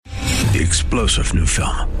The explosive new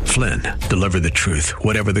film, Flynn, deliver the truth,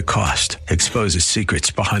 whatever the cost, exposes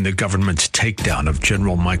secrets behind the government's takedown of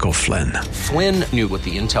General Michael Flynn. Flynn knew what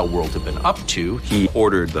the intel world had been up to. He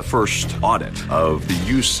ordered the first audit of the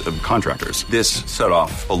use of contractors. This set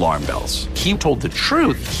off alarm bells. He told the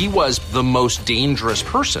truth. He was the most dangerous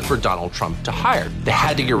person for Donald Trump to hire. They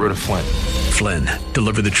had to get rid of Flynn. Flynn,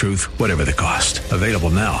 deliver the truth, whatever the cost. Available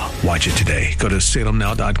now. Watch it today. Go to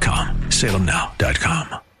salemnow.com.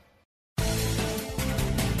 salemnow.com.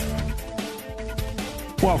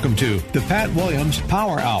 Welcome to the Pat Williams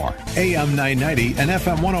Power Hour, AM 990 and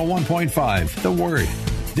FM 101.5, The Word.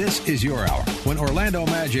 This is your hour when Orlando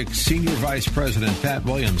Magic Senior Vice President Pat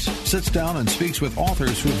Williams sits down and speaks with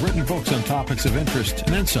authors who have written books on topics of interest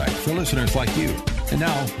and insight for listeners like you. And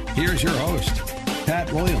now, here's your host,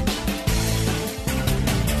 Pat Williams.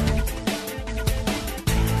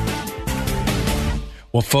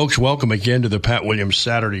 Well, folks, welcome again to the Pat Williams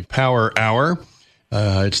Saturday Power Hour.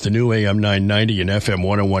 It's the new AM 990 and FM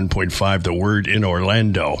 101.5, The Word in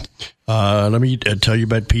Orlando. Let me tell you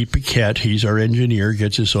about Pete Paquette. He's our engineer,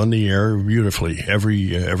 gets us on the air beautifully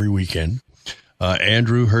every weekend.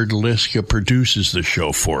 Andrew Herdliska produces the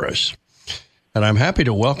show for us. And I'm happy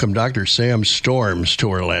to welcome Dr. Sam Storms to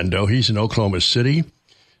Orlando. He's in Oklahoma City,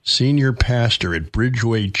 senior pastor at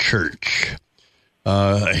Bridgeway Church.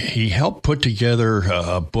 He helped put together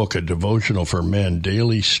a book, a devotional for men,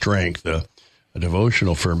 Daily Strength, a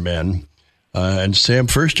devotional for men. And Sam,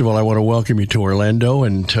 first of all, I want to welcome you to Orlando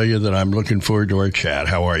and tell you that I'm looking forward to our chat.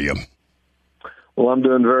 How are you? Well, I'm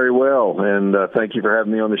doing very well, and thank you for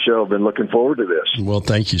having me on the show. I've been looking forward to this. Well,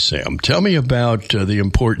 thank you, Sam. Tell me about the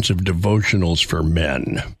importance of devotionals for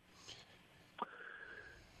men.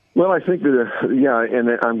 Well, I think and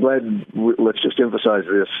I'm glad, let's just emphasize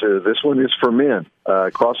this. This one is for men.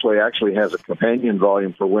 Crossway actually has a companion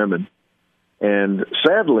volume for women. And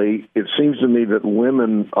sadly, it seems to me that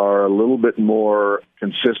women are a little bit more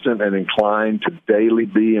consistent and inclined to daily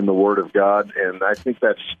be in the Word of God. And I think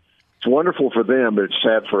it's wonderful for them, but it's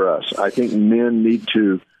sad for us. I think men need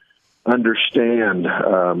to understand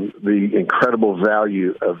the incredible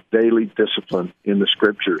value of daily discipline in the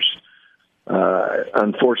Scriptures.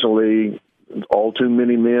 Unfortunately, all too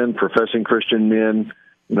many men, professing Christian men,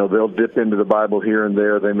 they'll dip into the Bible here and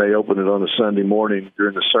there. They may open it on a Sunday morning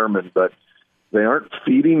during the sermon, but they aren't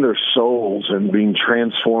feeding their souls and being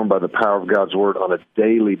transformed by the power of God's Word on a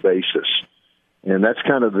daily basis. And that's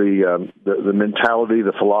kind of the mentality,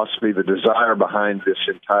 the philosophy, the desire behind this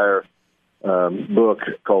entire book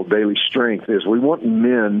called Daily Strength is we want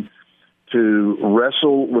men to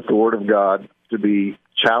wrestle with the Word of God, to be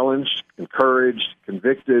challenged, encouraged,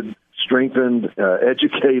 convicted, strengthened,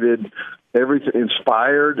 educated,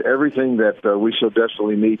 inspired, everything that we so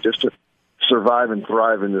desperately need just to survive and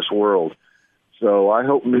thrive in this world. So I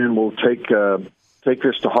hope men will take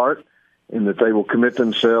this to heart and that they will commit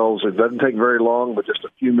themselves. It doesn't take very long, but just a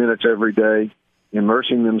few minutes every day,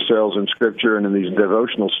 immersing themselves in Scripture and in these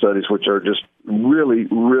devotional studies, which are just really,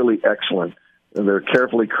 really excellent. And they're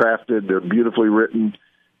carefully crafted. They're beautifully written.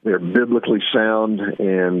 They're biblically sound.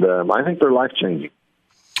 And I think they're life-changing.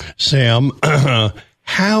 Sam,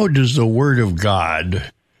 how does the Word of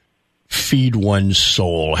God feed one's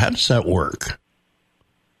soul? How does that work?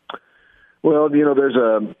 Well, there's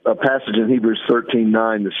a passage in Hebrews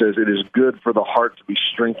 13:9 that says, it is good for the heart to be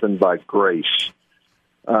strengthened by grace.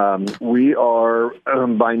 We are,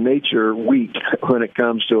 by nature, weak when it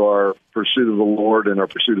comes to our pursuit of the Lord and our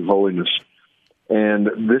pursuit of holiness. And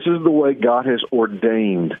this is the way God has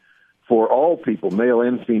ordained for all people, male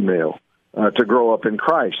and female, to grow up in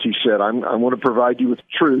Christ. He said, I want to provide you with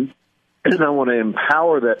truth, and I want to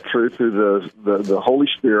empower that truth through the Holy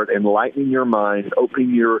Spirit, enlightening your mind,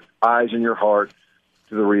 opening your eyes and your heart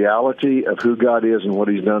to the reality of who God is and what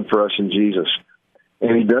He's done for us in Jesus.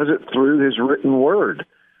 And He does it through His written Word.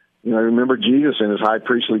 I remember Jesus in His high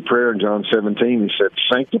priestly prayer in John 17, He said,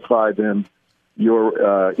 sanctify them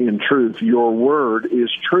in truth. Your Word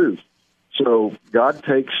is truth. So God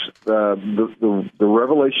takes the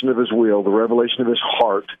revelation of His will, the revelation of His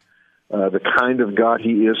heart, the kind of God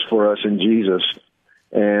He is for us in Jesus.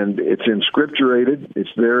 And it's inscripturated.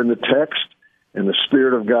 It's there in the text. And the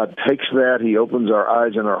Spirit of God takes that. He opens our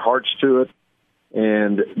eyes and our hearts to it.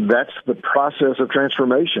 And that's the process of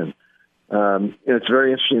transformation. And it's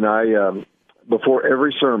very interesting. Before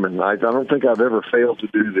every sermon, I don't think I've ever failed to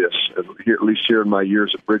do this, at least here in my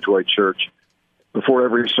years at Bridgeway Church. Before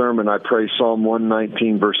every sermon, I pray Psalm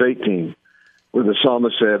 119, verse 18. Where the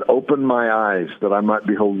psalmist said, open my eyes that I might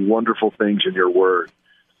behold wonderful things in your word.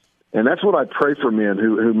 And that's what I pray for men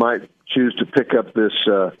who might choose to pick up this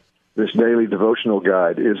daily devotional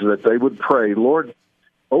guide, is that they would pray, Lord,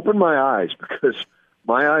 open my eyes, because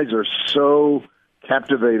my eyes are so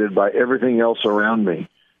captivated by everything else around me.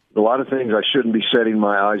 A lot of things I shouldn't be setting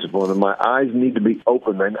my eyes upon, and my eyes need to be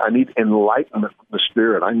open. I need enlightenment from the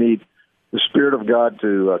Spirit. I need the Spirit of God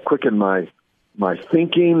to quicken my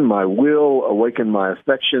thinking, my will, awaken my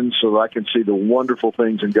affections, so that I can see the wonderful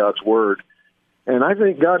things in God's Word. And I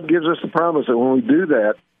think God gives us the promise that when we do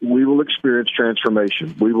that, we will experience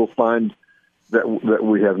transformation. We will find that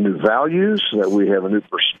we have new values, that we have a new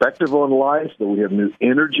perspective on life, that we have new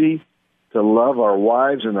energy to love our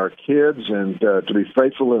wives and our kids, and to be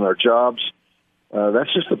faithful in our jobs.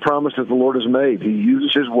 That's just the promise that the Lord has made. He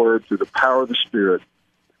uses His Word through the power of the Spirit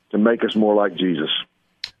to make us more like Jesus.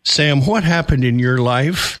 Sam, what happened in your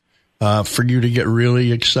life for you to get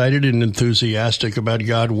really excited and enthusiastic about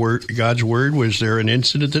God's Word? Was there an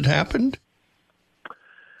incident that happened?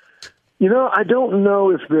 I don't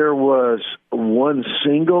know if there was one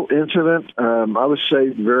single incident. I was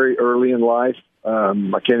saved very early in life.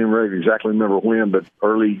 I can't even exactly remember when, but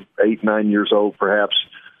early 8, 9 years old, perhaps.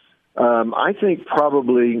 I think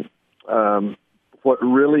probably what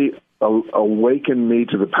really awakened me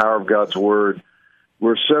to the power of God's Word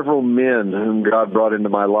were several men whom God brought into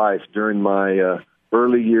my life during my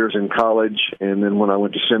early years in college and then when I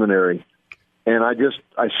went to seminary. And I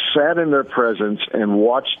sat in their presence and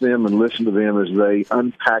watched them and listened to them as they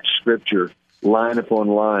unpacked Scripture line upon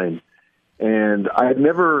line. And I'd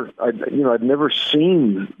never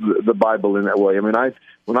seen the Bible in that way. I mean,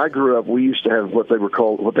 when I grew up, we used to have what they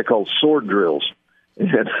called sword drills,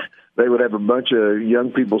 and they would have a bunch of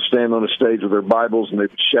young people stand on a stage with their Bibles, and they'd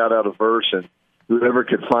shout out a verse, and whoever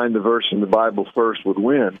could find the verse in the Bible first would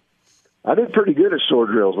win. I did pretty good at sword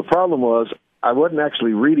drills. The problem was I wasn't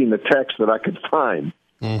actually reading the text that I could find,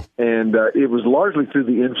 and it was largely through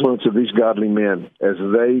the influence of these godly men as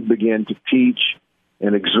they began to teach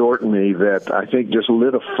and exhort me that I think just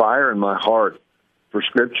lit a fire in my heart for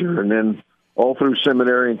Scripture. And then all through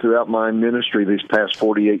seminary and throughout my ministry these past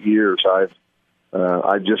 48 years, I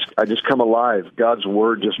just come alive. God's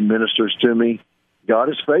Word just ministers to me. God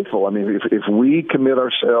is faithful. I mean, if we commit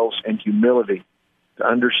ourselves in humility to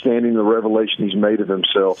understanding the revelation He's made of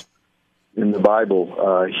Himself in the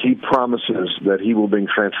Bible, He promises that He will bring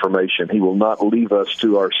transformation. He will not leave us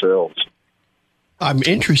to ourselves. I'm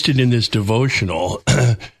interested in this devotional.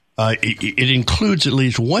 It includes at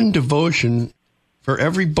least one devotion for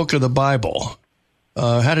every book of the Bible.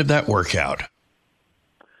 How did that work out?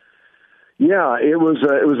 Yeah, it was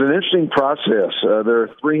an interesting process. There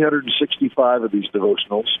are 365 of these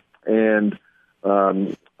devotionals, and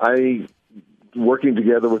I, working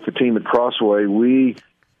together with the team at Crossway, we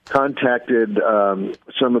contacted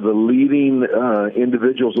some of the leading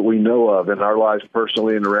individuals that we know of in our lives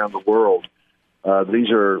personally and around the world. These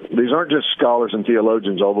aren't just scholars and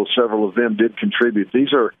theologians, although several of them did contribute.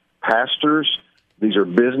 These are pastors. These are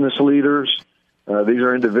business leaders. These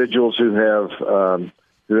are individuals who have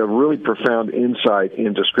really profound insight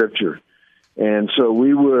into Scripture. And so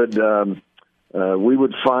we would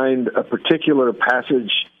find a particular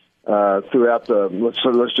passage throughout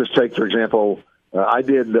let's just take, for example, I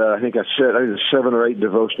did 7 or 8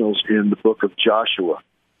 devotionals in the book of Joshua.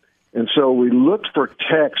 And so we looked for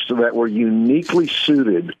texts that were uniquely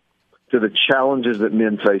suited to the challenges that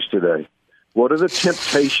men face today. What are the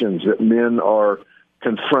temptations that men are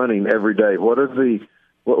confronting every day? What is the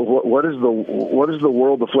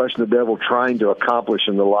world, the flesh, and the devil trying to accomplish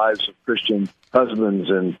in the lives of Christian husbands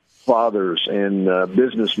and fathers and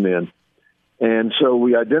businessmen? And so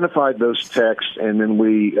we identified those texts, and then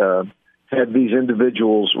we had these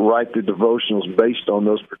individuals write the devotionals based on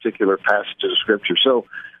those particular passages of Scripture. So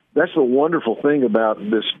that's the wonderful thing about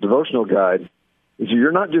this devotional guide, is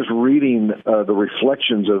you're not just reading the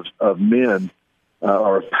reflections of men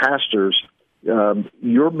or of pastors.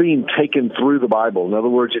 You're being taken through the Bible. In other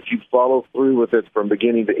words, if you follow through with it from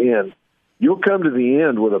beginning to end, you'll come to the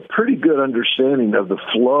end with a pretty good understanding of the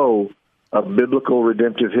flow of biblical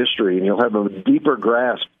redemptive history, and you'll have a deeper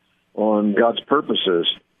grasp on God's purposes.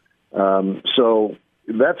 So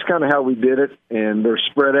that's kind of how we did it, and they're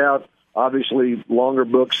spread out. Obviously, longer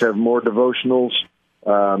books have more devotionals.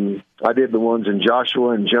 I did the ones in Joshua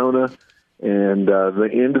and Jonah, and the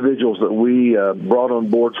individuals that we brought on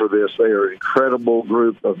board for this, they are an incredible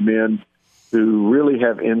group of men who really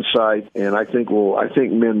have insight, and I think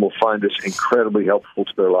men will find this incredibly helpful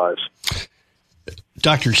to their lives.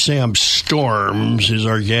 Dr. Sam Storms is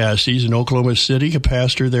our guest. He's in Oklahoma City, a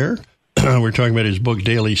pastor there. We're talking about his book,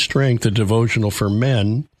 Daily Strength, a devotional for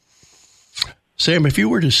men. Sam, if you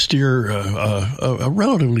were to steer a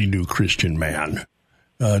relatively new Christian man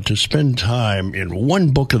to spend time in one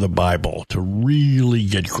book of the Bible to really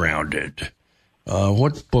get grounded,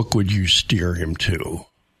 what book would you steer him to?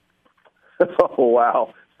 Oh,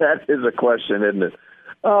 wow. That is a question, isn't it?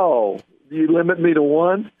 Oh, you limit me to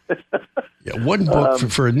one? Yeah, one book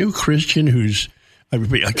for a new Christian who's,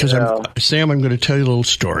 because Sam, I'm going to tell you a little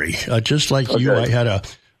story. Just like you, I had a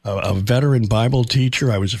veteran Bible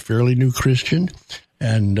teacher. I was a fairly new Christian,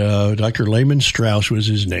 and Dr. Lehman Strauss was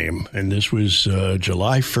his name. And this was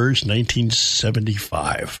July 1st,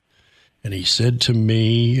 1975. And he said to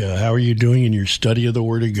me, how are you doing in your study of the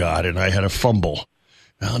Word of God? And I had a fumble.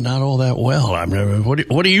 Well, not all that well.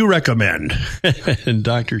 What do you recommend? And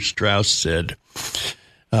Dr. Strauss said,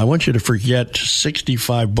 I want you to forget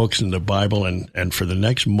 65 books in the Bible, and for the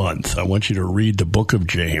next month, I want you to read the book of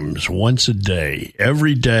James once a day,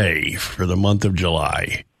 every day for the month of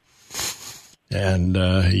July. And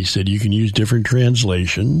he said you can use different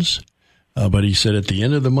translations, but he said at the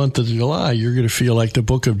end of the month of July, you're going to feel like the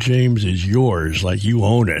book of James is yours, like you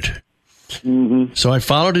own it. Mm-hmm. So I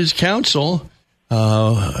followed his counsel.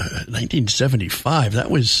 1975.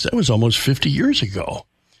 That was almost 50 years ago,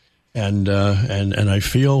 and I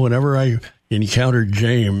feel whenever I encounter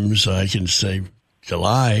James, I can say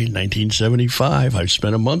July 1975. I've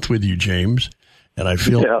spent a month with you, James, and I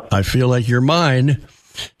feel like you're mine.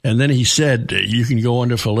 And then he said you can go on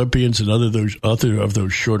to Philippians and other of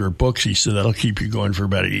those shorter books. He said that'll keep you going for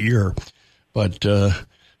about a year, but.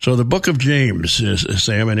 So the book of James is,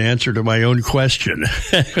 Sam, an answer to my own question.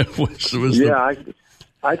 I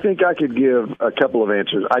think I could give a couple of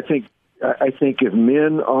answers. I think if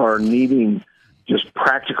men are needing just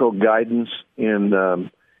practical guidance in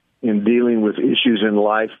dealing with issues in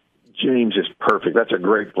life, James is perfect. That's a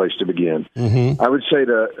great place to begin. Mm-hmm. I would say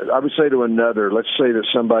to another, let's say that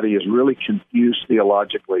somebody is really confused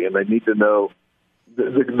theologically and they need to know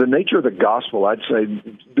the nature of the gospel. I'd say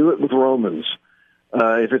do it with Romans.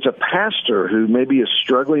 If it's a pastor who maybe is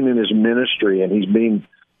struggling in his ministry and he's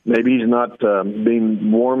not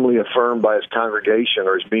being warmly affirmed by his congregation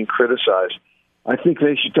or is being criticized, I think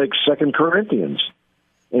they should take 2 Corinthians.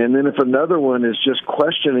 And then if another one is just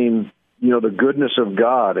questioning, the goodness of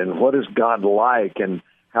God and what is God like and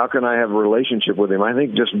how can I have a relationship with him, I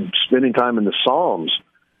think just spending time in the Psalms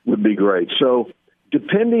would be great. So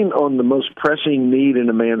depending on the most pressing need in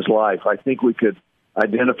a man's life, I think we could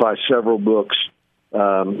identify several books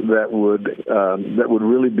that would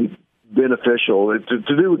really be beneficial to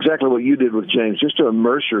do exactly what you did with James, just to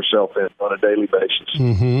immerse yourself in on a daily basis.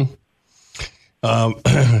 Mm-hmm.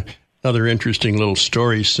 Another interesting little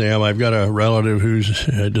story, Sam. I've got a relative who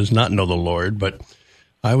does not know the Lord, but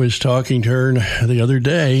I was talking to her the other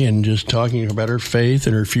day and just talking about her faith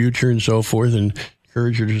and her future and so forth, and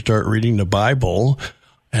encouraged her to start reading the Bible.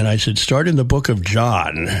 And I said, start in the book of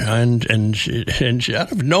John. And she,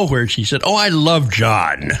 out of nowhere, she said, oh, I love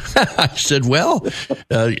John. I said, well,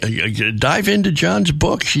 dive into John's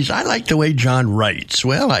book. She said, I like the way John writes.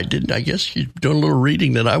 Well, I didn't. I guess she's doing a little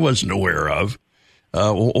reading that I wasn't aware of.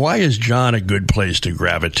 Why is John a good place to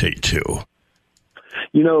gravitate to?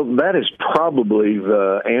 That is probably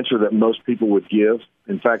the answer that most people would give.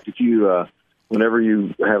 In fact, if you... whenever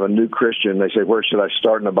you have a new Christian, they say, where should I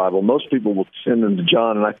start in the Bible? Most people will send them to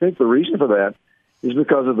John, and I think the reason for that is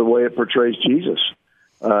because of the way it portrays Jesus.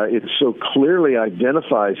 It so clearly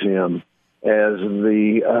identifies him as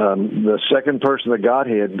the second person of the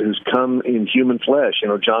Godhead who's come in human flesh.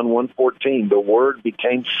 John 1:14, the Word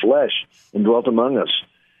became flesh and dwelt among us.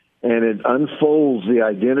 And it unfolds the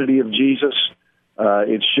identity of Jesus.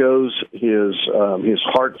 It shows his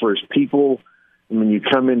heart for his people. When you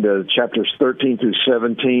come into chapters 13 through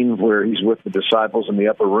 17, where he's with the disciples in the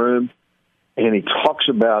upper room, and he talks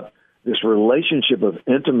about this relationship of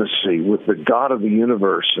intimacy with the God of the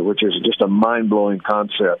universe, which is just a mind-blowing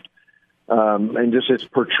concept, and just his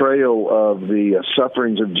portrayal of the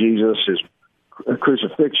sufferings of Jesus, his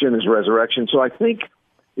crucifixion, his resurrection. So I think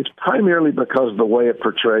it's primarily because of the way it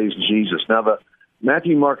portrays Jesus. Now, the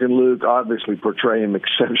Matthew, Mark, and Luke obviously portray him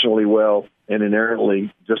exceptionally well and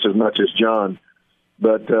inerrantly, just as much as John.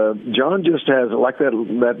 But John just has, like that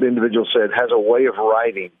individual said, has a way of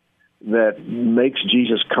writing that makes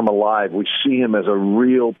Jesus come alive. We see him as a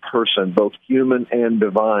real person, both human and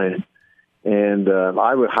divine. And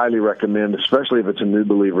I would highly recommend, especially if it's a new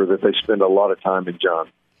believer, that they spend a lot of time in John.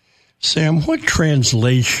 Sam, what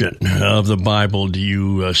translation of the Bible do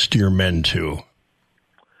you steer men to?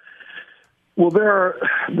 Well, there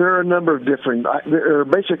are a number of different. There are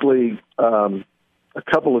basically a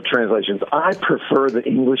couple of translations. I prefer the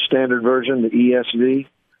English Standard Version, the ESV.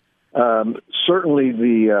 Certainly,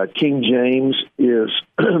 the King James is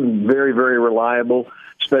very, very reliable,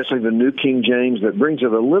 especially the New King James that brings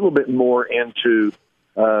it a little bit more into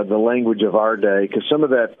the language of our day, because some of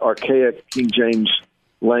that archaic King James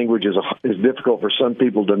language is difficult for some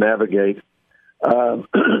people to navigate.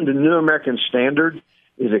 The New American Standard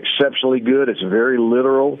is exceptionally good. It's very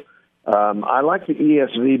literal. I like the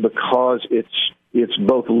ESV because it's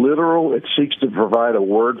both literal. It seeks to provide a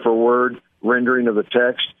word-for-word rendering of the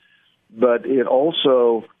text, but it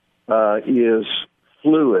also is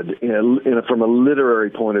fluid from a literary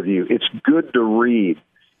point of view. It's good to read.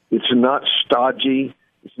 It's not stodgy.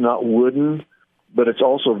 It's not wooden, but it's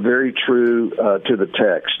also very true to the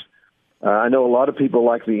text. I know a lot of people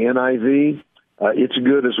like the NIV. It's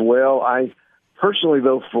good as well. I personally,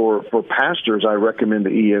 though, for pastors, I recommend the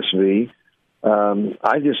ESV.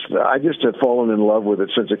 I just have fallen in love with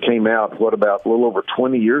it since it came out. What, about a little over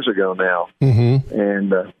 20 years ago now? Mm-hmm.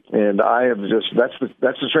 And I have that's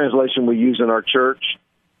the translation we use in our church.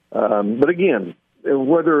 But again,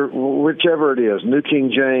 whichever it is, New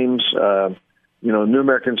King James, New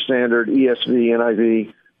American Standard, ESV,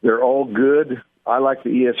 NIV, they're all good. I like the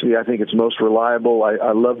ESV. I think it's most reliable.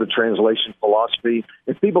 I love the translation philosophy.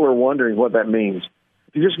 If people are wondering what that means,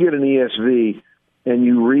 if you just get an ESV and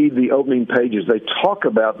you read the opening pages, they talk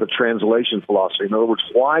about the translation philosophy. In other words,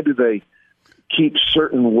 why do they keep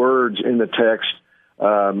certain words in the text,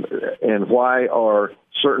 and why are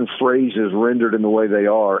certain phrases rendered in the way they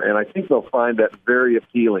are? And I think they'll find that very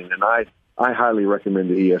appealing, and I highly recommend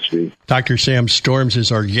the ESV. Dr. Sam Storms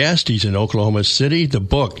is our guest. He's in Oklahoma City. The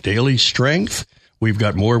book, Daily Strength. We've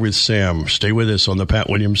got more with Sam. Stay with us on the Pat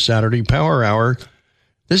Williams Saturday Power Hour.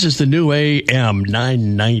 This is the new AM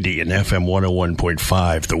 990 and FM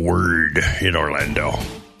 101.5, The Word in Orlando.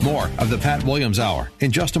 More of the Pat Williams Hour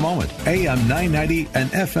in just a moment. AM 990 and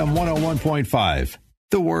FM 101.5,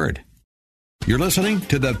 The Word. You're listening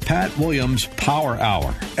to the Pat Williams Power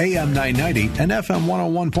Hour, AM 990 and FM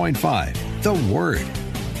 101.5, The Word.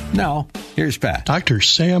 Now, here's Pat. Dr.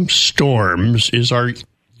 Sam Storms is our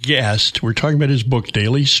guest. We're talking about his book,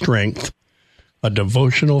 Daily Strength, a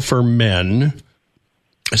devotional for men.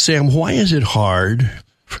 Sam, why is it hard,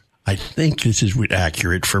 I think this is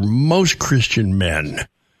accurate, for most Christian men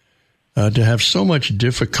to have so much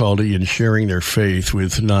difficulty in sharing their faith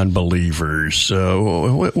with non-believers?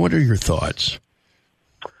 What are your thoughts?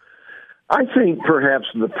 I think perhaps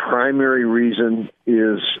the primary reason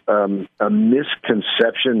is a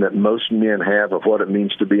misconception that most men have of what it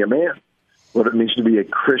means to be a man, what it means to be a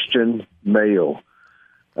Christian male.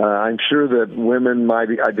 I'm sure that women might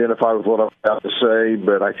identify with what I'm about to say,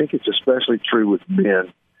 but I think it's especially true with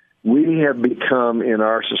men. We have become, in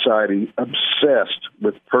our society, obsessed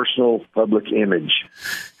with personal public image.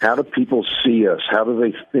 How do people see us? How do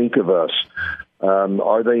they think of us?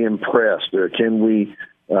 Are they impressed? Or can we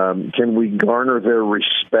garner their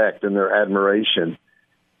respect and their admiration?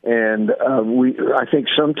 And I think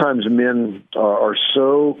sometimes men are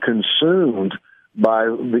so consumed by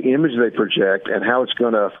the image they project and how it's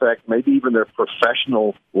going to affect maybe even their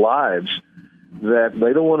professional lives that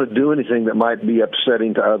they don't want to do anything that might be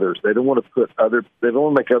upsetting to others. They don't want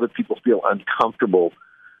to make other people feel uncomfortable.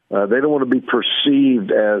 They don't want to be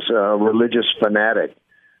perceived as a religious fanatic.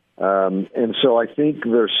 And so I think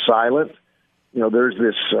they're silent. There's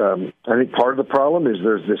this, I think part of the problem is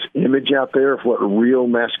there's this image out there of what real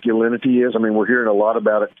masculinity is. I mean, we're hearing a lot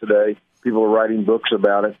about it today. People are writing books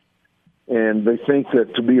about it. And they think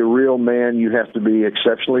that to be a real man, you have to be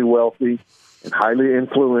exceptionally wealthy and highly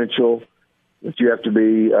influential, that you have to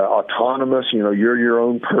be autonomous, you're your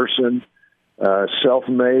own person,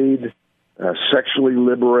 self-made, sexually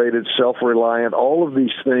liberated, self-reliant, all of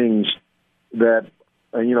these things that,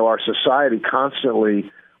 our society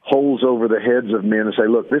constantly holds over the heads of men and say,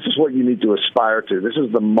 look, this is what you need to aspire to. This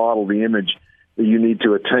is the model, the image that you need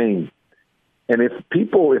to attain. And if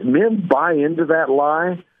men buy into that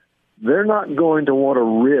lie, they're not going to want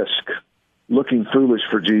to risk looking foolish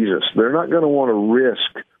for Jesus. They're not going to want to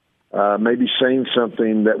risk maybe saying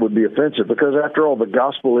something that would be offensive, because after all, the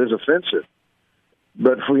gospel is offensive.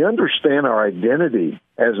 But if we understand our identity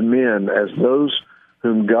as men, as those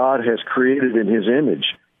whom God has created in his image,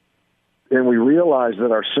 and we realize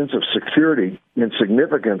that our sense of security and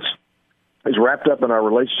significance is wrapped up in our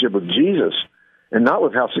relationship with Jesus, and not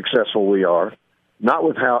with how successful we are, not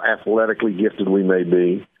with how athletically gifted we may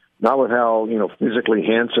be, not with how physically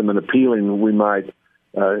handsome and appealing we might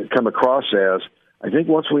come across as. I think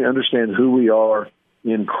once we understand who we are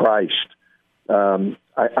in Christ,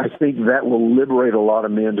 I think that will liberate a lot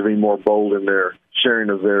of men to be more bold in their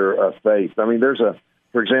sharing of their faith. I mean,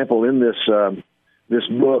 for example, in this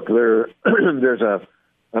book, there's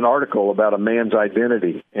an article about a man's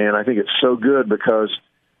identity, and I think it's so good because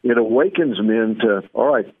it awakens men to,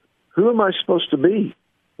 all right, who am I supposed to be?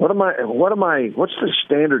 What's the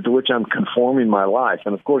standard to which I'm conforming my life?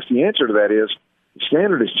 And of course, the answer to that is the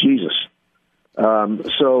standard is Jesus.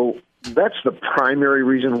 So that's the primary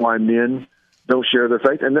reason why men don't share their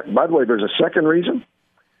faith. And by the way, there's a second reason.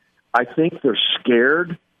 I think they're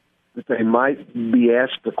scared that they might be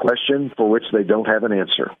asked a question for which they don't have an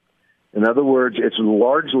answer. In other words, it's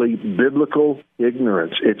largely biblical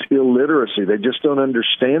ignorance. It's illiteracy. They just don't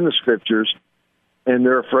understand the Scriptures, and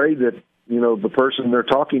they're afraid that, the person they're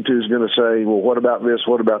talking to is going to say, well, what about this?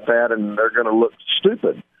 What about that? And they're going to look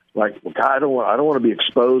stupid. Like, well, I don't want to be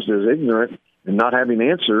exposed as ignorant and not having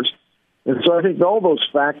answers. And so I think all those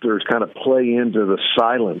factors kind of play into the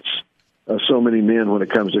silence of so many men when it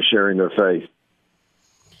comes to sharing their faith.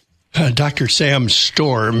 Dr. Sam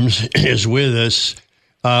Storms is with us.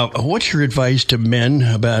 What's your advice to men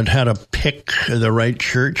about how to pick the right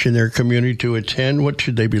church in their community to attend? What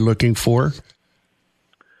should they be looking for?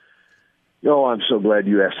 Oh, I'm so glad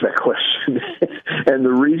you asked that question. And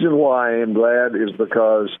the reason why I am glad is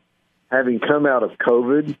because having come out of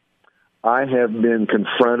COVID, I have been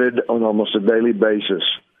confronted on almost a daily basis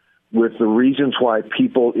with the reasons why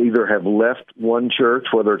people either have left one church,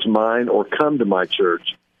 whether it's mine, or come to my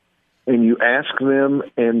church. And you ask them,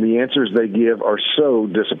 and the answers they give are so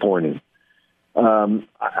disappointing.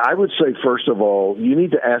 I would say, first of all, you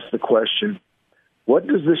need to ask the question, what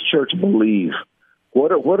does this church believe?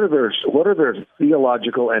 What are their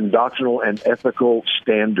theological and doctrinal and ethical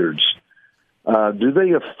standards? Do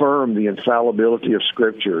they affirm the infallibility of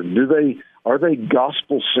Scripture? Are they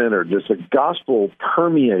gospel-centered? Does the gospel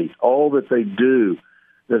permeate all that they do?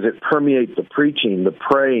 Does it permeate the preaching, the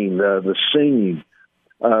praying, the singing?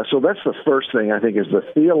 So that's the first thing, I think, is the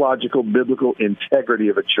theological, biblical integrity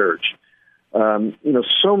of a church.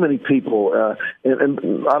 So many people, and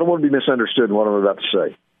I don't want to be misunderstood in what I'm about to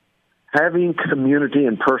say. Having community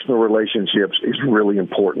and personal relationships is really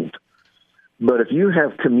important. But if you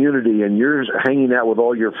have community and you're hanging out with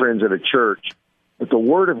all your friends at a church, but the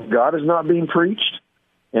Word of God is not being preached,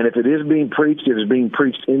 and if it is being preached, it is being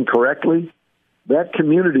preached incorrectly, that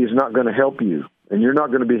community is not going to help you, and you're not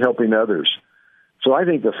going to be helping others. So I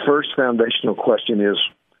think the first foundational question is,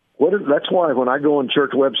 that's why when I go on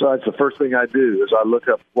church websites, the first thing I do is I look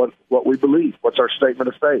up what we believe. What's our statement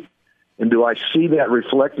of faith? And do I see that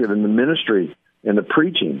reflected in the ministry and the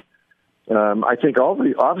preaching? I think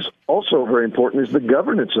also very important is the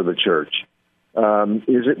governance of the church.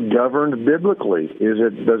 Is it governed biblically?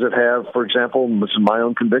 Does it have, for example, this is my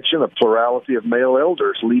own conviction, a plurality of male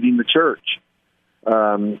elders leading the church?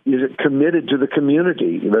 Is it committed to the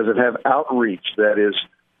community? Does it have outreach that is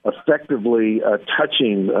effectively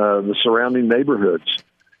touching the surrounding neighborhoods?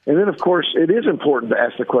 And then, of course, it is important to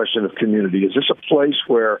ask the question of community. Is this a place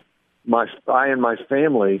where I and my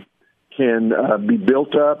family can be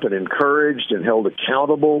built up and encouraged and held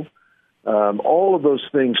accountable? All of those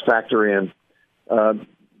things factor in.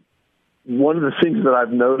 One of the things that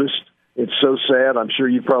I've noticed, it's so sad, I'm sure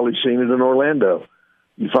you've probably seen it in Orlando.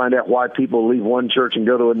 You find out why people leave one church and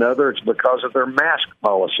go to another. It's because of their mask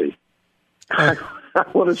policy. I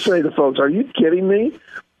want to say to folks, are you kidding me?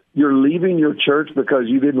 You're leaving your church because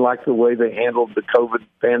you didn't like the way they handled the COVID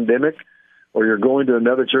pandemic, or you're going to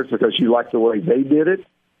another church because you like the way they did it?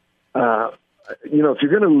 If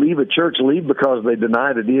you're going to leave a church, leave because they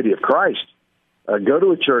deny the deity of Christ. Go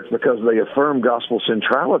to a church because they affirm gospel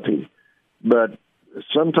centrality. But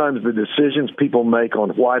sometimes the decisions people make on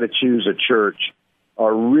why to choose a church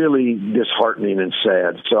are really disheartening and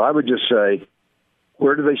sad. So I would just say,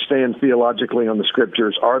 where do they stand theologically on the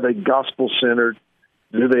Scriptures? Are they gospel-centered?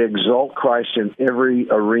 Do they exalt Christ in every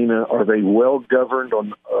arena? Are they well-governed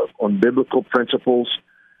on biblical principles?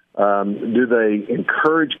 Do they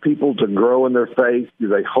encourage people to grow in their faith? Do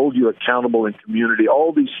they hold you accountable in community?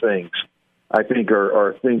 All these things, I think,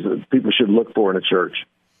 are things that people should look for in a church.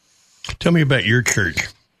 Tell me about your church.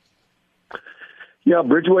 Yeah,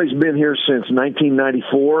 Bridgeway's been here since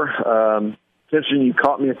 1994. Interesting you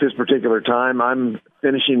caught me at this particular time. I'm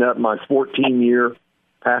finishing up my 14-year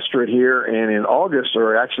pastorate here, and in August,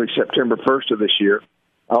 or actually September 1st of this year,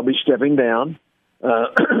 I'll be stepping down.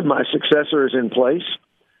 My successor is in place.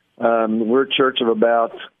 We're a church of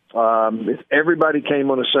about, if everybody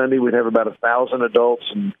came on a Sunday, we'd have about 1,000 adults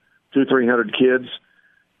and 200-300 kids.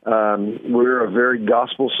 We're a very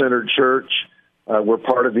gospel-centered church. We're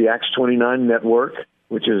part of the Acts 29 network,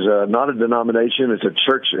 which is not a denomination. It's a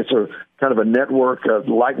church. It's a kind of a network of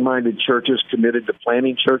like-minded churches committed to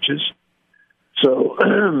planting churches. So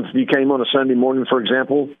if you came on a Sunday morning, for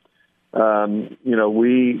example,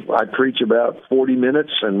 I preach about 40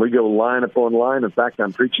 minutes, and we go line upon line. In fact,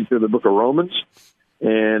 I'm preaching through the book of Romans.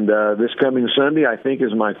 And this coming Sunday, I think,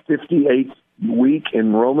 is my 58th week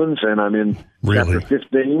in Romans, and I'm in chapter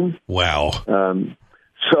 15. Wow.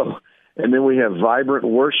 And then we have vibrant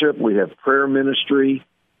worship. We have prayer ministry.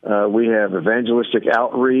 We have evangelistic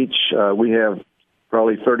outreach. We have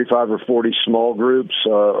probably 35 or 40 small groups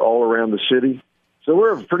all around the city. So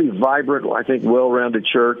we're a pretty vibrant, I think, well-rounded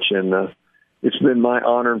church, and it's been my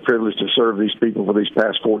honor and privilege to serve these people for these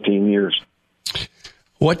past 14 years.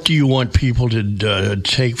 What do you want people to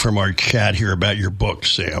take from our chat here about your book,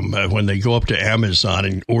 Sam, when they go up to Amazon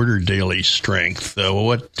and order Daily Strength?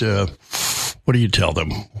 What do you tell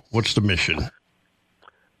them? What's the mission?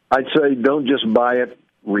 I'd say don't just buy it,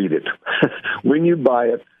 read it. When you buy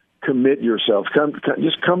it, commit yourself.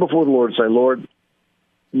 Just come before the Lord and say, Lord,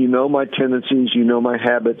 you know my tendencies, you know my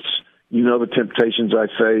habits, you know the temptations I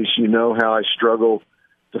face, you know how I struggle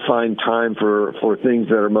to find time for things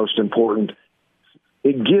that are most important.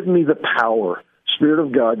 Give me the power, Spirit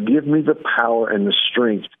of God, give me the power and the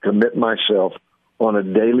strength to commit myself on a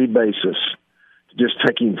daily basis to just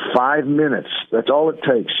taking 5 minutes. That's all it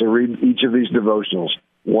takes to read each of these devotionals,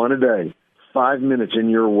 one a day, 5 minutes in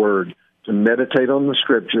your word, to meditate on the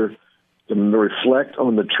Scripture, to reflect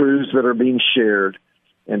on the truths that are being shared,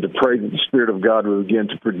 and to pray that the Spirit of God will begin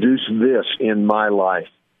to produce this in my life.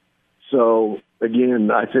 So, again,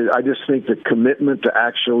 I just think the commitment to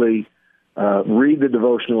actually read the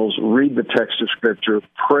devotionals, read the text of Scripture,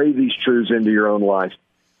 pray these truths into your own life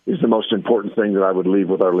is the most important thing that I would leave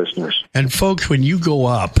with our listeners. And, folks, when you go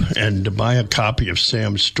up and buy a copy of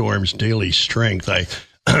Sam Storm's Daily Strength, I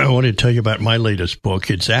want to tell you about my latest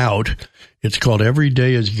book. It's out. It's called Every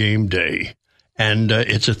Day is Game Day. And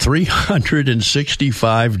it's a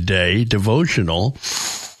 365-day devotional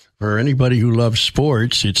for anybody who loves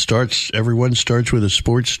sports. Everyone starts with a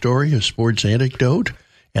sports story, a sports anecdote,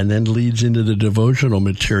 and then leads into the devotional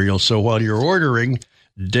material. So while you're ordering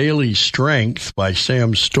Daily Strength by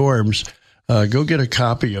Sam Storms, go get a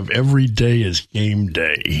copy of Every Day is Game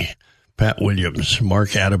Day. Pat Williams,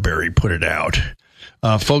 Mark Atterbury put it out.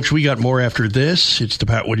 Folks, we got more after this. It's the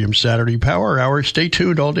Pat Williams Saturday Power Hour. Stay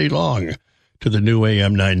tuned all day long to the new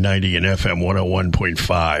AM 990 and FM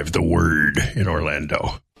 101.5, The Word in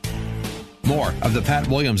Orlando. More of the Pat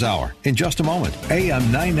Williams Hour in just a moment.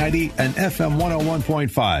 AM 990 and FM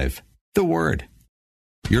 101.5, The Word.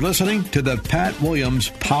 You're listening to the Pat Williams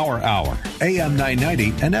Power Hour, AM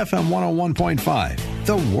 990 and FM 101.5,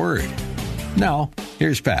 The Word. Now,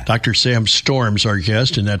 here's Pat. Dr. Sam Storms, our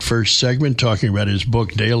guest in that first segment, talking about his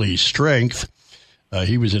book, Daily Strength.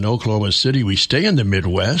 He was in Oklahoma City. We stay in the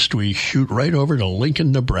Midwest. We shoot right over to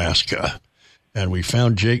Lincoln, Nebraska. And we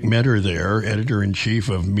found Jake Meador there, editor-in-chief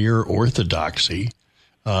of Mere Orthodoxy.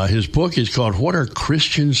 His book is called What Are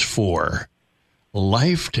Christians For?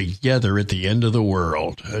 Life Together at the End of the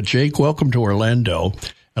World. Jake, welcome to Orlando.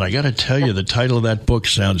 And I got to tell you, the title of that book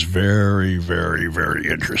sounds very, very, very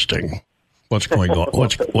interesting. What's going on?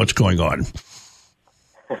 What's going on?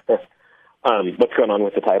 What's going on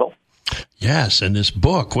with the title? Yes, and this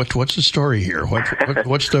book. What's the story here?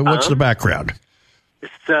 What's the background?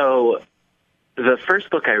 So, the first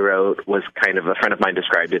book I wrote was kind of, a friend of mine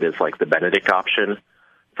described it as like the Benedict option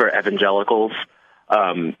for evangelicals.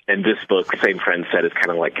 And this book, same friend said, is kind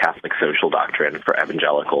of like Catholic social doctrine for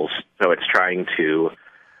evangelicals. So it's trying to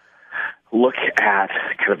look at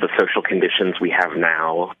kind of the social conditions we have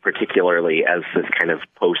now, particularly as this kind of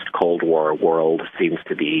post-Cold War world seems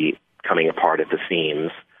to be coming apart at the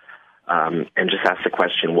seams. And just ask the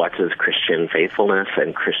question, what does Christian faithfulness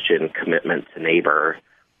and Christian commitment to neighbor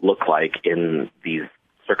look like in these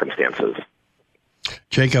circumstances?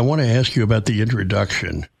 Jake, I want to ask you about the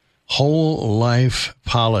introduction. Whole life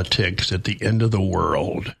politics at the end of the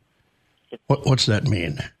world. What's that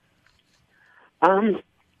mean?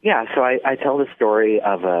 Yeah, so I tell the story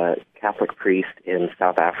of a Catholic priest in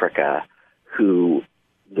South Africa who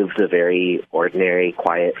lived a very ordinary,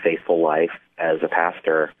 quiet, faithful life as a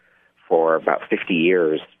pastor for about 50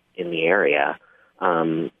 years in the area,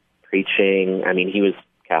 preaching. I mean, he was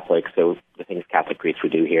Catholic, so the things Catholic priests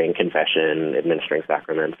would do, hearing confession, administering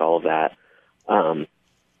sacraments, all of that. And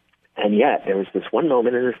yet, there was this one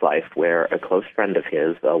moment in his life where a close friend of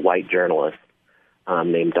his, a white journalist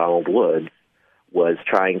named Donald Woods, was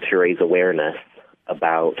trying to raise awareness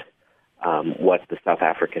about what the South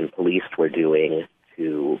African police were doing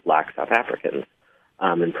to black South Africans.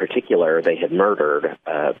 In particular, they had murdered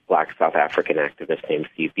a black South African activist named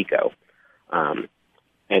Steve Biko.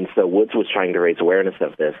 And so Woods was trying to raise awareness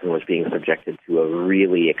of this and was being subjected to a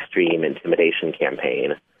really extreme intimidation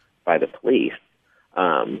campaign by the police,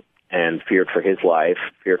 and feared for his life,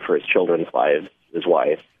 feared for his children's lives, his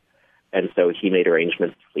wife. And so he made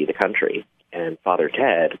arrangements to flee the country. And Father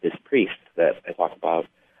Ted, this priest that I talk about,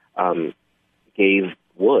 gave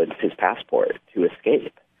Woods his passport to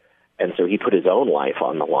escape. And so he put his own life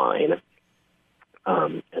on the line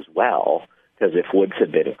as well, because if Woods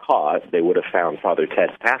had been caught, they would have found Father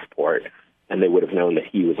Ted's passport, and they would have known that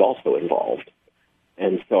he was also involved.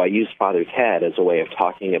 And so I used Father Ted as a way of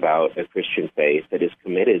talking about a Christian faith that is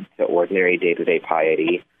committed to ordinary day-to-day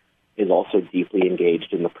piety, is also deeply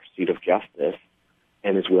engaged in the pursuit of justice,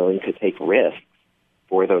 and is willing to take risks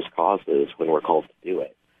for those causes when we're called to do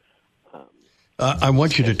it. I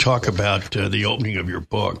want you to talk about the opening of your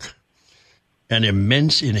book, An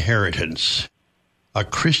Immense Inheritance, a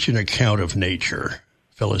Christian account of nature.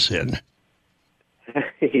 Fill us in.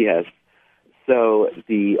 Yes. So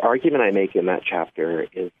the argument I make in that chapter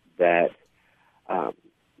is that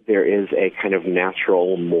there is a kind of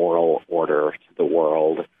natural moral order to the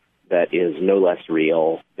world that is no less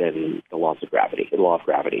real than the laws of gravity, the law of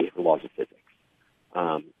gravity, the laws of physics.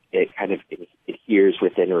 It kind of adheres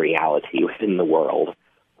within reality, within the world.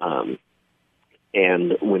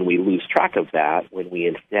 And when we lose track of that, when we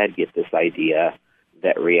instead get this idea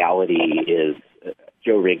that reality is,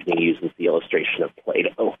 Joe Rigney uses the illustration of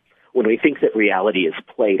Plato. When we think that reality is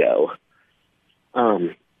Plato,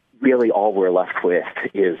 really all we're left with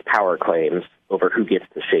is power claims over who gets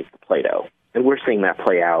to shape the Plato. And we're seeing that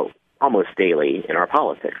play out almost daily in our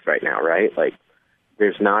politics right now, right? Like,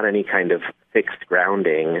 there's not any kind of fixed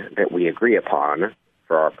grounding that we agree upon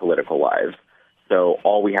for our political lives. So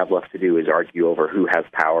all we have left to do is argue over who has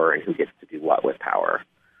power and who gets to do what with power.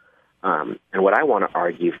 And what I want to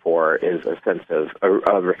argue for is a sense of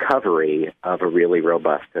a recovery of a really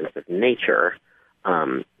robust sense of nature.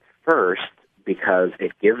 First, because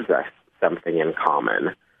it gives us something in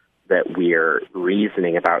common that we're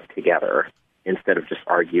reasoning about together instead of just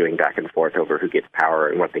arguing back and forth over who gets power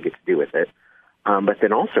and what they get to do with it. But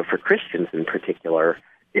then also for Christians in particular,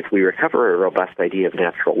 if we recover a robust idea of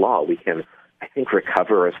natural law, we can, I think,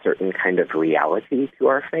 recover a certain kind of reality to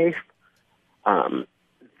our faith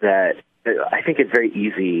that I think it's very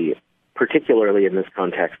easy, particularly in this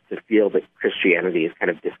context, to feel that Christianity is kind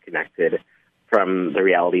of disconnected from the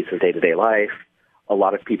realities of day-to-day life. A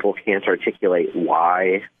lot of people can't articulate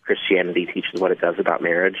why Christianity teaches what it does about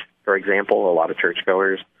marriage, for example, a lot of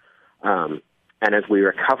churchgoers. And as we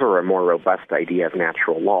recover a more robust idea of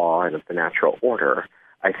natural law and of the natural order,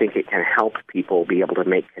 I think it can help people be able to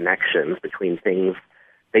make connections between things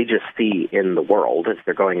they just see in the world as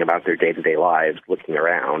they're going about their day-to-day lives, looking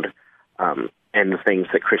around, and the things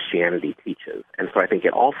that Christianity teaches. And so I think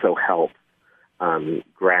it also helps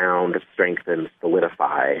ground, strengthen,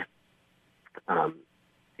 solidify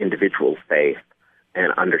individuals' faith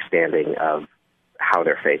and understanding of how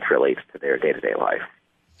their faith relates to their day-to-day life.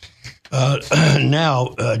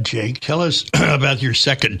 Now, Jake, tell us about your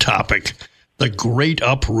second topic, the great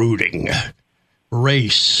uprooting,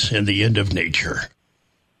 race and the end of nature.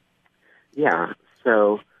 Yeah,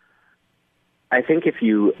 so I think if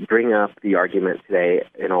you bring up the argument today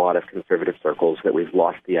in a lot of conservative circles that we've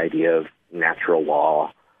lost the idea of natural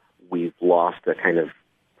law, we've lost a kind of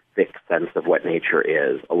thick sense of what nature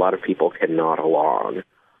is, a lot of people can nod along.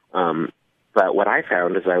 But what I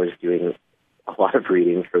found as I was doing a lot of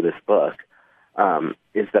reading for this book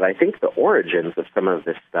is that I think the origins of some of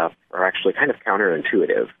this stuff are actually kind of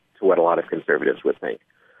counterintuitive to what a lot of conservatives would think.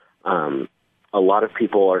 A lot of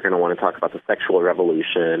people are going to want to talk about the sexual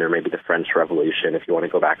revolution or maybe the French Revolution if you want to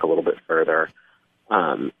go back a little bit further.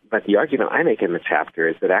 But the argument I make in the chapter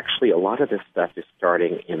is that actually a lot of this stuff is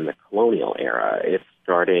starting in the colonial era. It's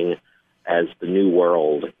starting as the New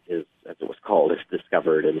World is, as it was called, is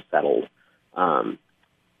discovered and settled.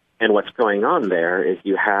 And what's going on there is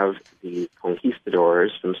you have these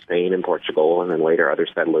conquistadors from Spain and Portugal, and then later other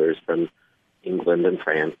settlers from England and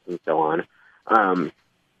France and so on.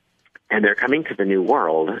 And they're coming to the New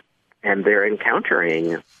World, and they're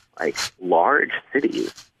encountering like large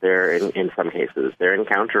cities. They're in some cases, they're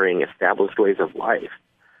encountering established ways of life.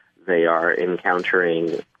 They are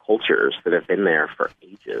encountering cultures that have been there for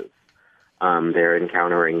ages. They're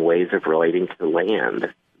encountering ways of relating to the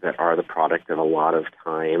land that are the product of a lot of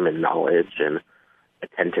time and knowledge and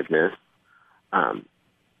attentiveness.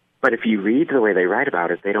 But if you read the way they write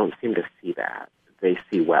about it, they don't seem to see that. They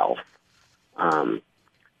see wealth.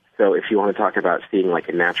 So if you want to talk about seeing like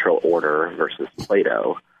a natural order versus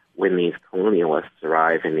Plato, when these colonialists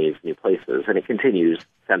arrive in these new places, and it continues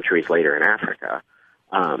centuries later in Africa,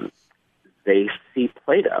 they see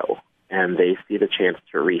Plato, and they see the chance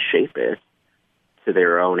to reshape it to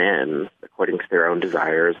their own ends, according to their own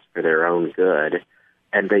desires, for their own good,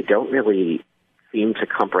 and they don't really seem to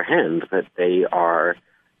comprehend that they are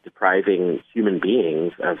depriving human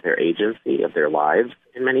beings of their agency, of their lives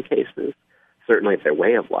in many cases, certainly of their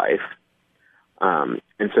way of life.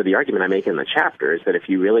 And so the argument I make in the chapter is that if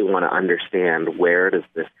you really want to understand where does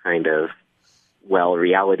this kind of, well,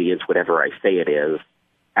 reality is whatever I say it is,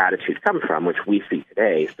 attitude come from, which we see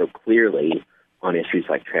today so clearly on issues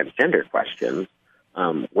like transgender questions,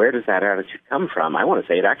 where does that attitude come from? I want to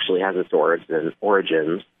say it actually has its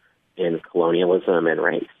origins in colonialism and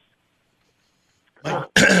race.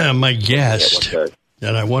 My guest,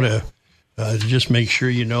 and I want to just make sure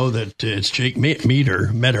you know that it's Jake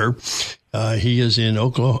Metter. He is in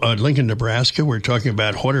Lincoln, Nebraska. We're talking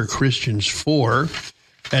about what are Christians for?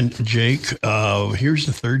 And Jake, here's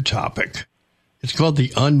the third topic. It's called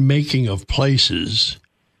the unmaking of places,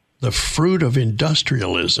 the fruit of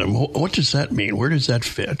industrialism. What does that mean? Where does that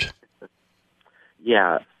fit?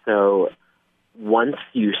 Yeah, so once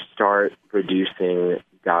you start reducing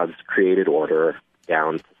God's created order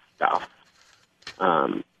down to stuff,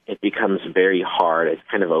 it becomes very hard. It's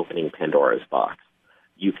kind of opening Pandora's box.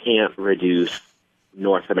 You can't reduce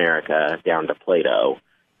North America down to Plato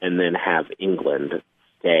and then have England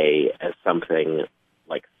stay as something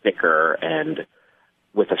like thicker and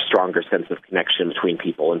with a stronger sense of connection between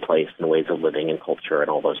people and place and ways of living and culture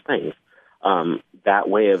and all those things. That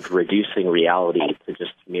way of reducing reality to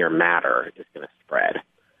just mere matter is going to spread.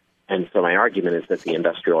 And so my argument is that the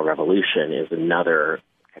Industrial Revolution is another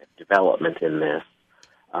kind of development in this,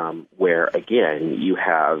 where, again, you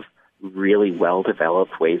have really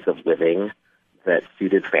well-developed ways of living that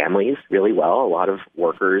suited families really well. A lot of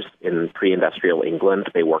workers in pre-industrial England,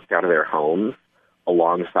 they worked out of their homes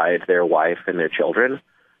alongside their wife and their children.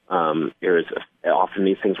 Often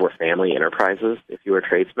these things were family enterprises if you were a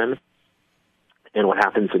tradesman. And what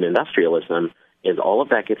happens in industrialism is all of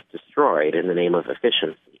that gets destroyed in the name of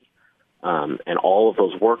efficiency. And all of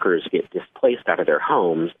those workers get displaced out of their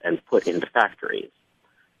homes and put into factories.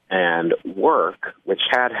 And work, which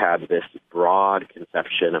had this broad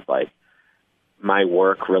conception of like, my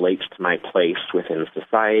work relates to my place within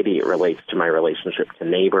society, it relates to my relationship to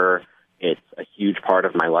neighbor, it's a huge part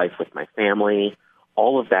of my life with my family,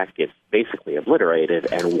 all of that gets basically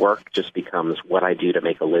obliterated, and work just becomes what I do to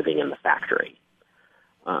make a living in the factory.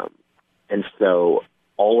 And so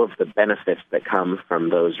all of the benefits that come from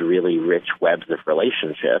those really rich webs of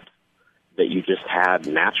relationships that you just had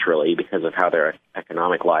naturally because of how their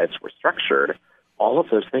economic lives were structured, all of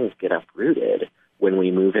those things get uprooted when we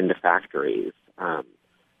move into factories,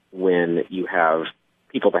 when you have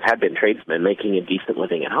people that had been tradesmen making a decent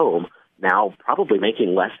living at home, now probably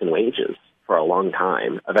making less in wages for a long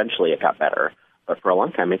time. Eventually it got better, but for a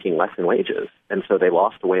long time making less in wages. And so they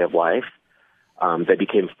lost a way of life. They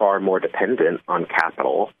became far more dependent on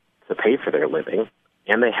capital to pay for their living,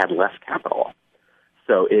 and they had less capital.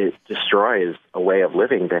 So it destroys a way of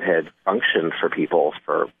living that had functioned for people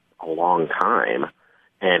for a long time,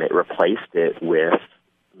 and it replaced it with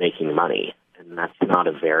making money. And that's not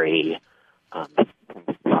a very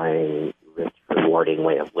satisfying, rich, rewarding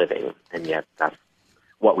way of living. And yet that's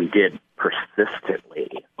what we did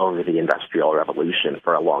persistently over the Industrial Revolution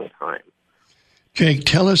for a long time. Jake,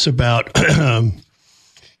 tell us about, well,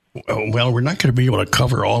 we're not going to be able to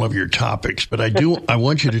cover all of your topics, but I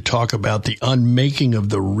want you to talk about the unmaking of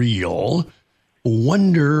the real,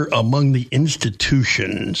 wonder among the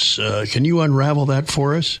institutions. Can you unravel that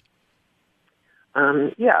for us?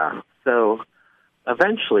 Yeah. So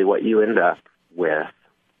eventually what you end up with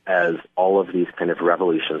as all of these kind of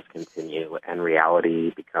revolutions continue and reality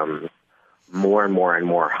becomes more and more and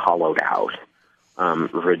more hollowed out,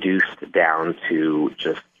 reduced down to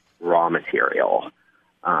just raw material,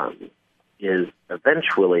 is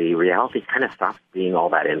eventually reality kind of stops being all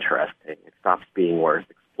that interesting. It stops being worth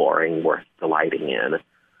exploring, worth delighting in.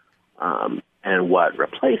 And what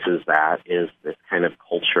replaces that is this kind of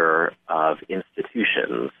culture of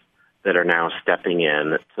institutions that are now stepping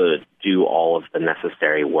in to do all of the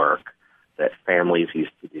necessary work that families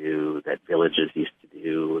used to do, that villages used to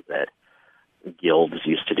do, that guilds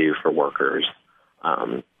used to do for workers.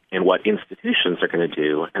 And what institutions are going to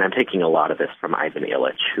do, and I'm taking a lot of this from Ivan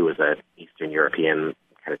Illich, who is an Eastern European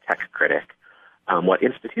kind of tech critic. What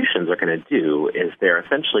institutions are going to do is they're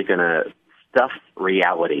essentially going to stuff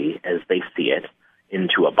reality as they see it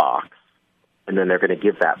into a box, and then they're going to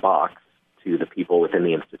give that box to the people within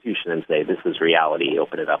the institution and say, this is reality,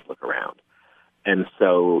 open it up, look around. And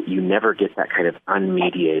so you never get that kind of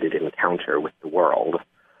unmediated encounter with the world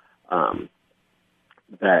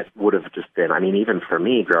that would have just been, I mean, even for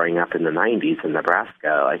me growing up in the 90s in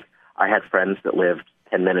Nebraska, like I had friends that lived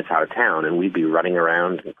 10 minutes out of town, and we'd be running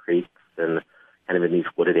around in creeks and kind of in these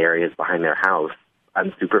wooded areas behind their house,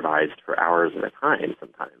 unsupervised for hours at a time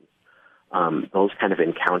sometimes. Those kind of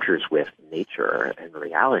encounters with nature and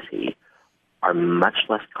reality are much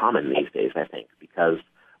less common these days, I think, because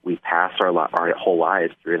we pass our whole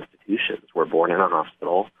lives through institutions. We're born in a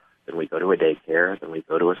hospital, then we go to a daycare, then we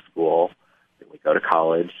go to a school, then we go to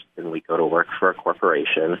college, then we go to work for a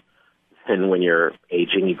corporation. Then when you're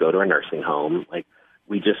aging, you go to a nursing home. Like,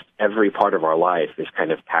 every part of our life is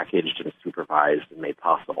kind of packaged and supervised and made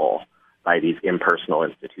possible by these impersonal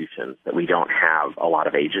institutions that we don't have a lot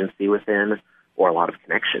of agency within or a lot of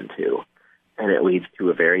connection to. And it leads to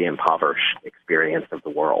a very impoverished experience of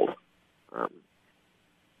the world.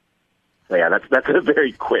 So yeah, that's a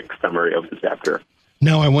very quick summary of the chapter.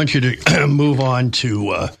 Now I want you to move on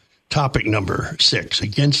to topic number 6,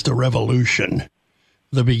 Against the Revolution,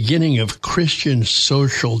 the beginning of Christian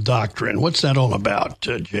social doctrine. What's that all about,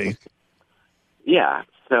 Jake? Yeah,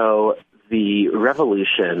 so the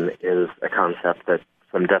revolution is a concept that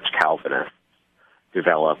some Dutch Calvinists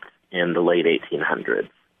developed in the late 1800s.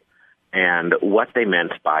 And what they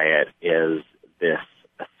meant by it is this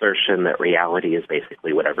assertion that reality is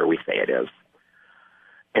basically whatever we say it is.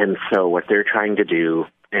 And so what they're trying to do,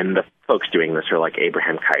 and the folks doing this are like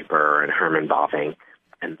Abraham Kuyper and Herman Bavinck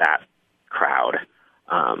and that crowd,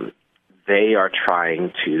 they are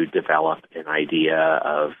trying to develop an idea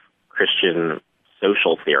of Christian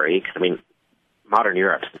social theory. Because, I mean, modern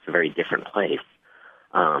Europe is a very different place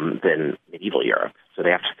than medieval Europe. So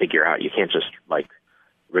they have to figure out, you can't just, like,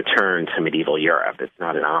 return to medieval Europe. It's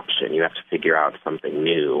not an option. You have to figure out something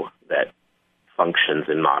new that functions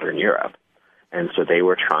in modern Europe. And so they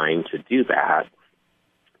were trying to do that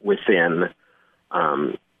within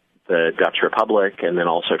the Dutch Republic, and then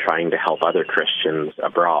also trying to help other Christians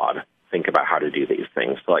abroad think about how to do these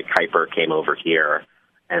things. So like Kuyper came over here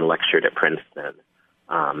and lectured at Princeton,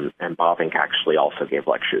 and Bavinck actually also gave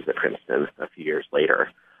lectures at Princeton a few years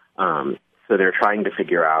later. So they're trying to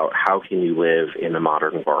figure out how can you live in the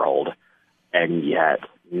modern world and yet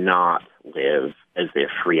not live as if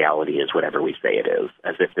reality is whatever we say it is,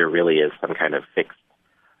 as if there really is some kind of fixed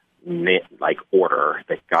order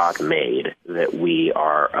that God made that we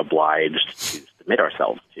are obliged to submit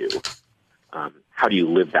ourselves to. How do you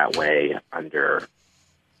live that way under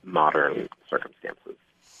modern circumstances?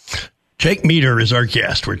 Jake Meador is our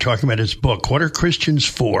guest. We're talking about his book, What Are Christians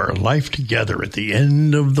For? Life Together at the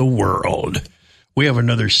End of the World. We have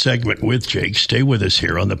another segment with Jake. Stay with us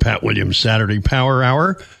here on the Pat Williams Saturday Power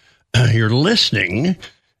Hour. You're listening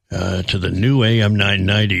to the new AM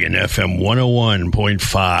 990 and FM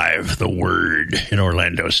 101.5, The Word in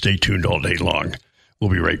Orlando. Stay tuned all day long.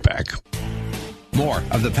 We'll be right back. More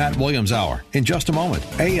of the Pat Williams Hour in just a moment.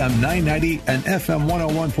 AM 990 and FM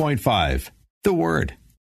 101.5, The Word.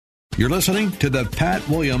 You're listening to the Pat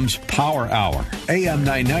Williams Power Hour, AM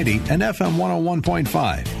 990 and FM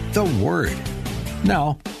 101.5, The Word.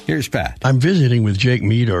 Now, here's Pat. I'm visiting with Jake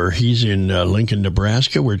Meador. He's in Lincoln,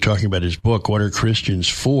 Nebraska. We're talking about his book, What Are Christians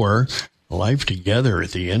For? Life Together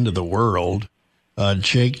at the End of the World.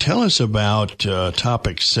 Jake, tell us about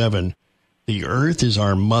topic 7, The Earth is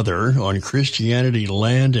Our Mother, on Christianity,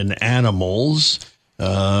 Land, and Animals.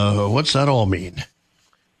 What's that all mean?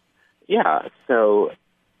 Yeah, so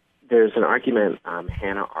there's an argument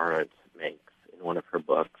Hannah Arendt makes in one of her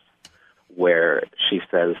books where she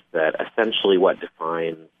says that essentially what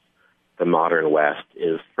defines the modern West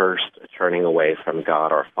is first a turning away from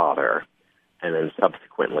God our Father, and then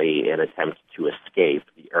subsequently an attempt to escape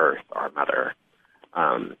the Earth, our Mother.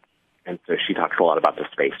 And so she talks a lot about the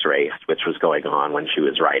space race, which was going on when she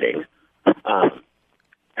was writing. And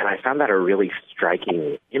I found that a really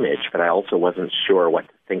striking image, but I also wasn't sure what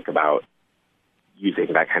to think about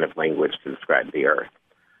using that kind of language to describe the Earth.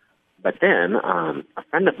 But then a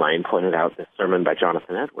friend of mine pointed out this sermon by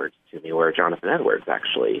Jonathan Edwards to me, where Jonathan Edwards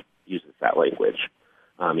actually uses that language.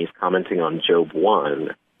 He's commenting on Job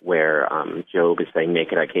 1, where Job is saying,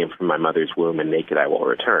 naked I came from my mother's womb, and naked I will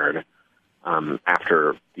return,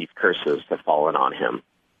 after these curses have fallen on him.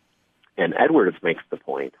 And Edwards makes the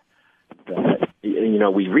point that,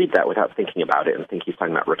 we read that without thinking about it and think he's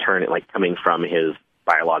talking about return, like coming from his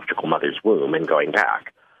biological mother's womb and going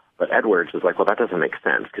back. But Edwards is like, well, that doesn't make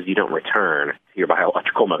sense because you don't return to your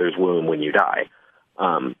biological mother's womb when you die.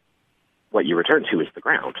 What you return to is the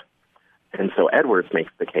ground. And so Edwards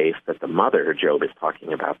makes the case that the mother Job is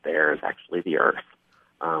talking about there is actually the earth.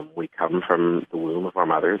 We come from the womb of our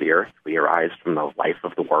mother, the earth. We arise from the life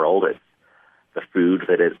of the world. It's the food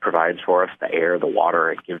that it provides for us, the air, the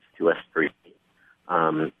water it gives to us freely.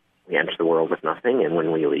 We enter the world with nothing, and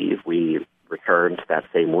when we leave, we return to that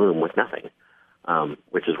same womb with nothing.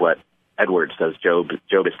 Which is what Edwards says Job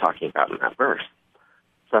is talking about in that verse.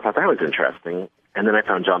 So I thought that was interesting. And then I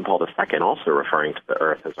found John Paul II also referring to the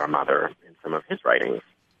earth as our mother in some of his writings.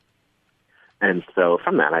 And so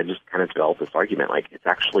from that, I just kind of developed this argument, like it's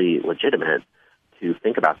actually legitimate to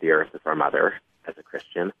think about the earth as our mother as a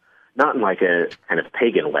Christian, not in like a kind of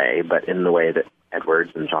pagan way, but in the way that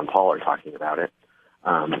Edwards and John Paul are talking about it.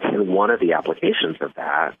 And one of the applications of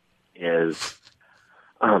that is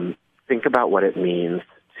think about what it means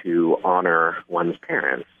to honor one's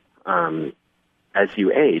parents. As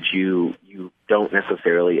you age, you don't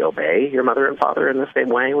necessarily obey your mother and father in the same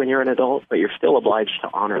way when you're an adult, but you're still obliged to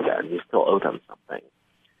honor them. You still owe them something.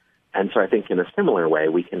 And so I think in a similar way,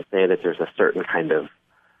 we can say that there's a certain kind of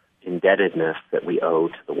indebtedness that we owe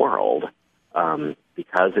to the world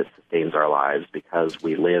because it sustains our lives, because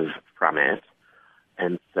we live from it.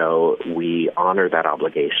 And so we honor that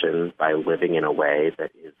obligation by living in a way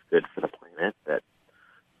that is good for the planet, that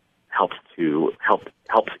helps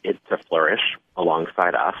it to flourish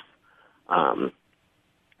alongside us. And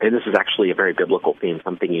this is actually a very biblical theme,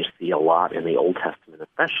 something you see a lot in the Old Testament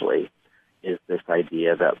especially, is this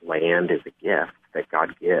idea that land is a gift that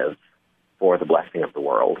God gives for the blessing of the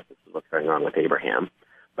world. This is what's going on with Abraham.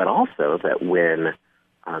 But also that when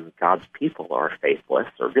God's people are faithless,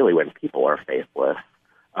 or really when people are faithless,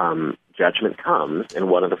 judgment comes, and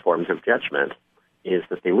one of the forms of judgment is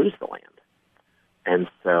that they lose the land. And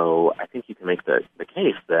so I think you can make the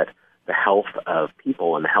case that the health of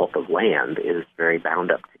people and the health of land is very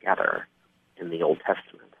bound up together in the Old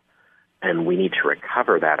Testament. And we need to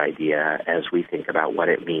recover that idea as we think about what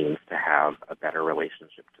it means to have a better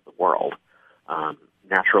relationship to the world.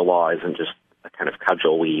 Natural law isn't just a kind of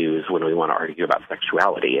cudgel we use when we want to argue about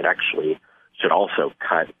sexuality. It actually should also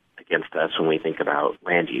cut against us when we think about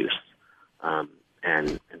land use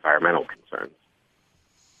and environmental concerns.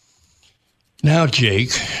 Now,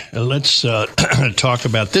 Jake, let's talk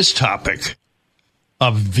about this topic,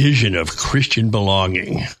 a vision of Christian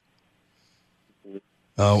belonging.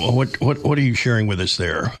 What are you sharing with us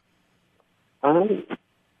there?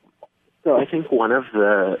 So I think one of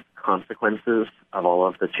the consequences of all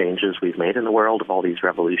of the changes we've made in the world, of all these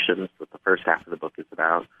revolutions that the first half of the book is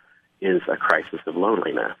about, is a crisis of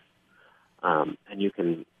loneliness. And you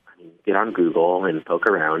can get on Google and poke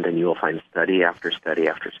around, and you will find study after study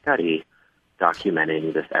after study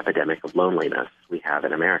documenting this epidemic of loneliness we have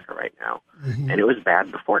in America right now. Mm-hmm. And it was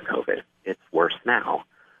bad before COVID. It's worse now.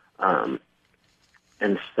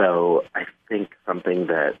 And so I think something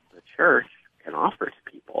that the church can offer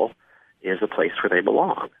to people is a place where they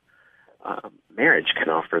belong. Marriage can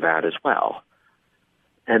offer that as well.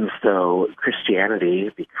 And so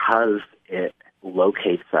Christianity, because it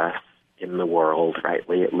locates us in the world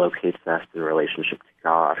rightly, it locates us in relationship to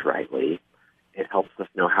God rightly, it helps us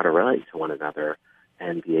know how to relate to one another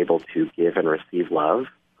and be able to give and receive love,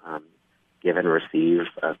 give and receive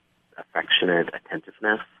affectionate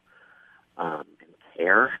attentiveness and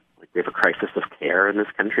care. Like we have a crisis of care in this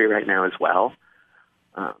country right now as well.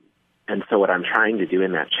 And so what I'm trying to do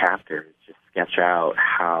in that chapter is just sketch out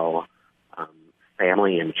how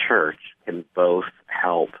family and church can both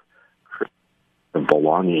help the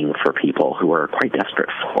belonging for people who are quite desperate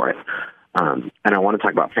for it. And I want to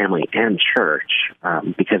talk about family and church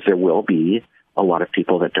because there will be a lot of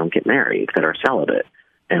people that don't get married, that are celibate,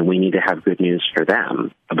 and we need to have good news for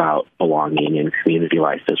them about belonging and community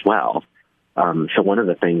life as well. So one of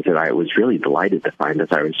the things that I was really delighted to find as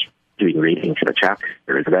I was doing reading for the chapter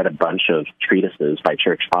is I read a bunch of treatises by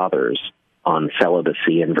church fathers on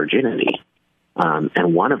celibacy and virginity.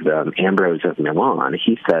 And one of them, Ambrose of Milan,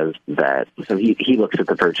 he says that, so he looks at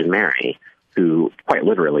the Virgin Mary, who quite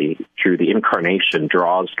literally, through the incarnation,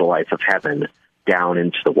 draws the life of heaven down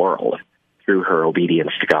into the world through her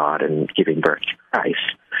obedience to God and giving birth to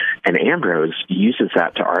Christ. And Ambrose uses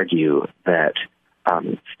that to argue that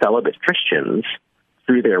celibate Christians,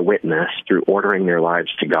 through their witness, through ordering their lives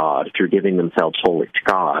to God, through giving themselves wholly to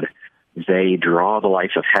God, they draw the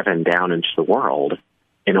life of heaven down into the world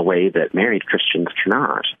in a way that married Christians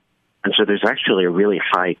cannot. And so there's actually a really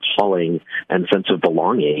high calling and sense of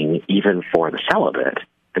belonging even for the celibate,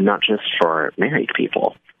 and not just for married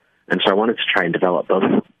people. And so I wanted to try and develop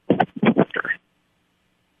both.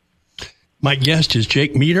 My guest is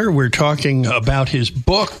Jake Meador. We're talking about his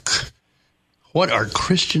book, What Are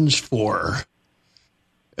Christians For?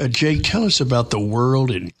 Jake, tell us about the world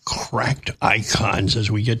in cracked icons as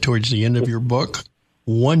we get towards the end of your book.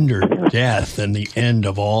 Wonder, death, and the end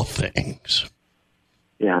of all things.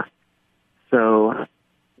 Yeah. So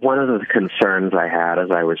one of the concerns I had as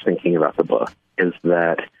I was thinking about the book is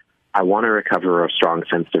that I want to recover a strong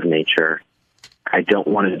sense of nature. I don't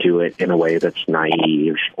want to do it in a way that's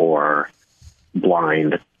naive or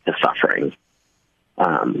blind to suffering.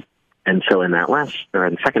 And so in that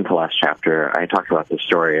second to last chapter, I talked about the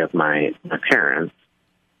story of my parents,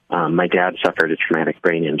 My dad suffered a traumatic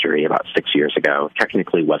brain injury about 6 years ago.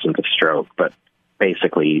 Technically wasn't a stroke, but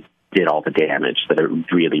basically did all the damage that a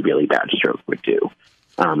really, really bad stroke would do.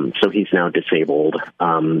 So he's now disabled,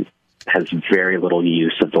 has very little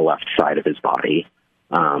use of the left side of his body.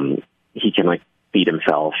 He can, feed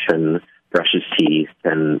himself and brush his teeth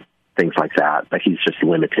and things like that, but he's just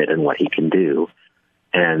limited in what he can do.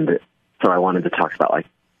 And so I wanted to talk about,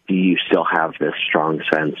 do you still have this strong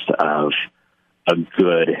sense of a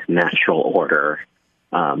good natural order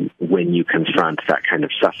when you confront that kind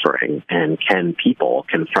of suffering? And can people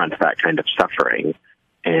confront that kind of suffering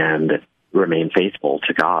and remain faithful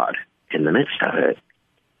to God in the midst of it?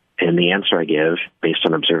 And the answer I give, based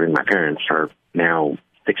on observing my parents for now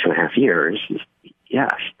 6.5 years, is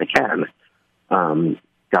yes, they can.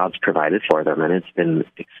 God's provided for them, and it's been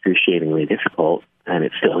excruciatingly difficult, and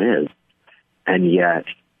it still is. And yet,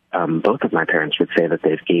 both of my parents would say that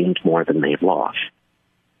they've gained more than they've lost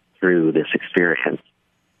through this experience.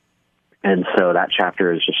 And so that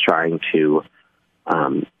chapter is just trying to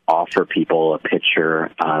offer people a picture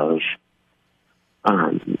of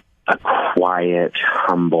a quiet,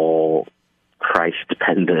 humble,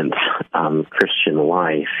 Christ-dependent Christian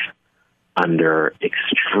life under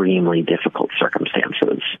extremely difficult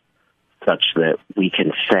circumstances, such that we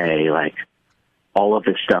can say, all of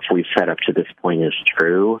this stuff we've said up to this point is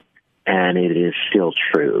true, and it is still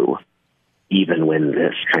true, even when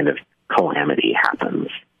this kind of calamity happens.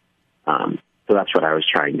 So that's what I was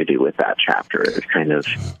trying to do with that chapter, is kind of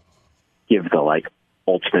give the,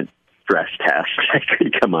 ultimate stress test I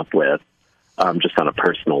could come up with, just on a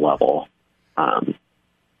personal level,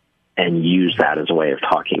 and use that as a way of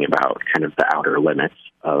talking about kind of the outer limits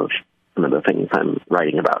of some of the things I'm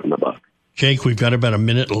writing about in the book. Jake, we've got about a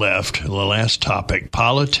minute left. The last topic,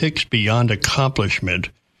 politics beyond accomplishment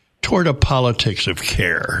toward a politics of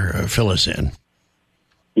care. Fill us in.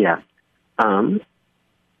 Yeah.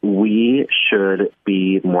 We should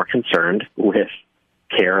be more concerned with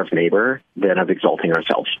care of neighbor than of exalting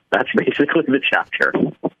ourselves. That's basically the chapter.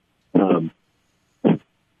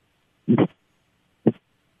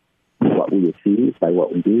 What we achieve, by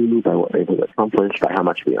what we do, by what we're able to accomplish, by how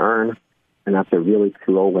much we earn. And that's a really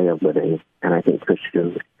cruel way of living. And I think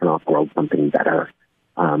Christians can offer the world something better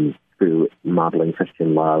through modeling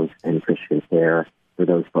Christian love and Christian care for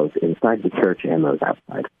those both inside the church and those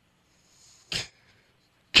outside.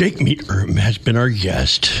 Jake Meador has been our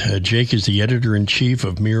guest. Jake is the editor-in-chief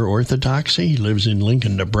of Mere Orthodoxy. He lives in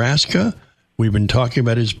Lincoln, Nebraska. We've been talking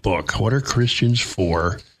about his book, What Are Christians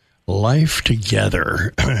For? Life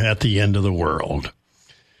Together at the End of the World.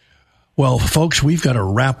 Well, folks, we've got to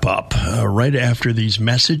wrap up right after these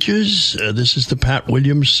messages. This is the Pat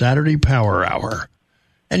Williams Saturday Power Hour.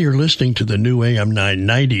 And you're listening to the new AM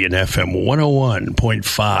 990 and FM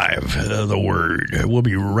 101.5, The Word. We'll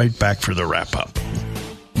be right back for the wrap-up.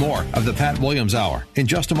 More of the Pat Williams Hour in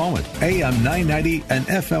just a moment. AM 990 and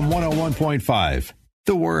FM 101.5,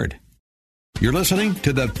 The Word. You're listening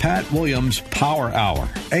to the Pat Williams Power Hour,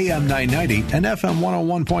 AM 990 and FM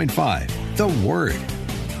 101.5, The Word.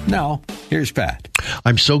 Now, here's Pat.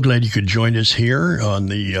 I'm so glad you could join us here on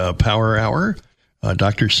the Power Hour.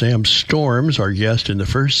 Dr. Sam Storms, our guest in the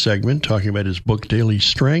first segment, talking about his book, Daily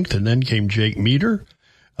Strength, and then came Jake Meador.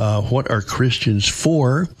 What are Christians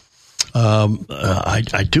for?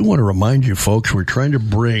 I do want to remind you, folks, we're trying to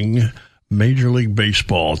bring Major League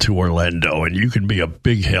Baseball to Orlando, and you can be a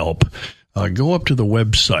big help. Go up to the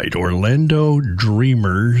website,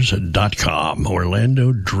 OrlandoDreamers.com,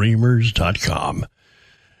 OrlandoDreamers.com.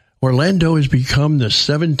 Orlando has become the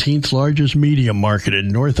 17th largest media market in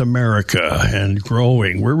North America and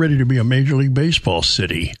growing. We're ready to be a Major League Baseball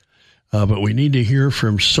city. But we need to hear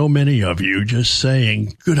from so many of you just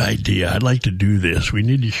saying, good idea, I'd like to do this. We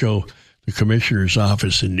need to show the commissioner's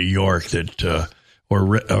office in New York that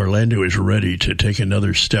Orlando is ready to take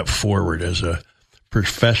another step forward as a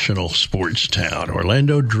professional sports town.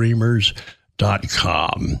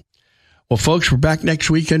 OrlandoDreamers.com. Well, folks, we're back next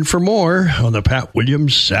weekend for more on the Pat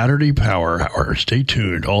Williams Saturday Power Hour. Stay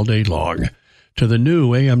tuned all day long to the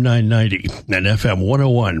new AM 990 and FM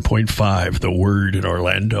 101.5, The Word in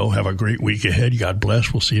Orlando. Have a great week ahead. God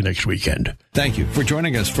bless. We'll see you next weekend. Thank you for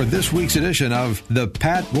joining us for this week's edition of the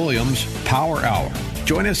Pat Williams Power Hour.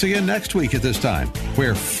 Join us again next week at this time,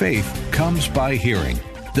 where faith comes by hearing.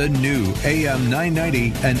 The new AM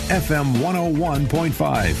 990 and FM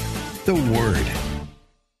 101.5, The Word.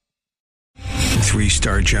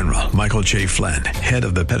 3-star general Michael J. Flynn, head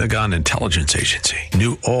of the Pentagon Intelligence Agency,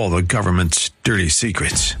 knew all the government's dirty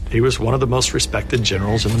secrets. He was one of the most respected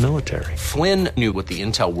generals in the military. Flynn knew what the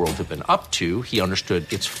intel world had been up to. He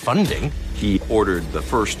understood its funding. He ordered the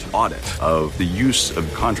first audit of the use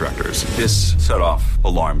of contractors. This set off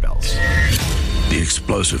alarm bells. The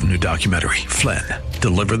explosive new documentary, Flynn,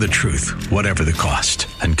 Deliver the Truth, Whatever the Cost,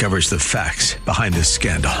 uncovers the facts behind this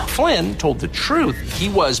scandal. Flynn told the truth. He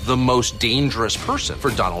was the most dangerous person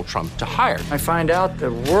for Donald Trump to hire. I find out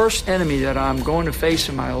the worst enemy that I'm going to face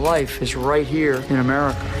in my life is right here in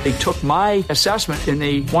America. They took my assessment and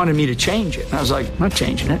they wanted me to change it. And I was like, I'm not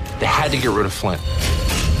changing it. They had to get rid of Flynn.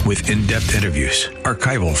 With in-depth interviews,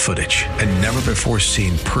 archival footage, and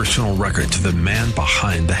never-before-seen personal records of the man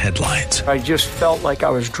behind the headlines. I just felt like I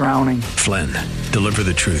was drowning. Flynn, Deliver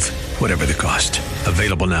the Truth, Whatever the Cost.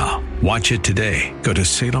 Available now. Watch it today. Go to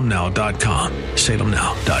salemnow.com.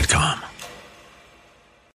 salemnow.com.